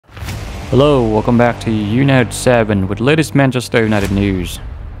Hello, welcome back to United 7 with latest Manchester United news.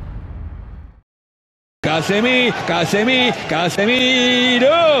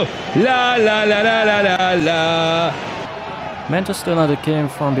 Casemiro, la la la la la la la. Manchester United came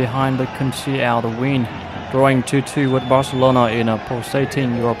from behind but couldn't see out the win, drawing 2-2 with Barcelona in a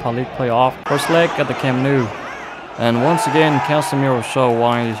pulsating Europa League playoff first leg at the Camp Nou. And once again, Casemiro showed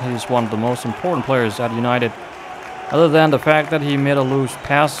why he's one of the most important players at United. Other than the fact that he made a loose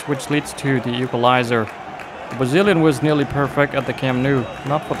pass which leads to the equalizer, the Brazilian was nearly perfect at the Camp Nou,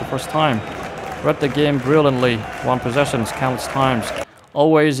 not for the first time. Read the game brilliantly, won possessions countless times,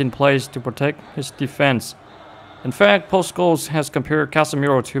 always in place to protect his defense. In fact, Post-Scholes has compared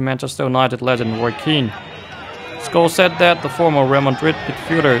Casemiro to Manchester United legend Roy Keane. Scholes said that the former Real Madrid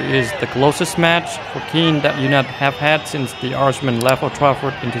midfielder is the closest match for Keane that United have had since the Irishman left Old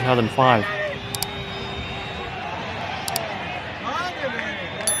Trafford in 2005.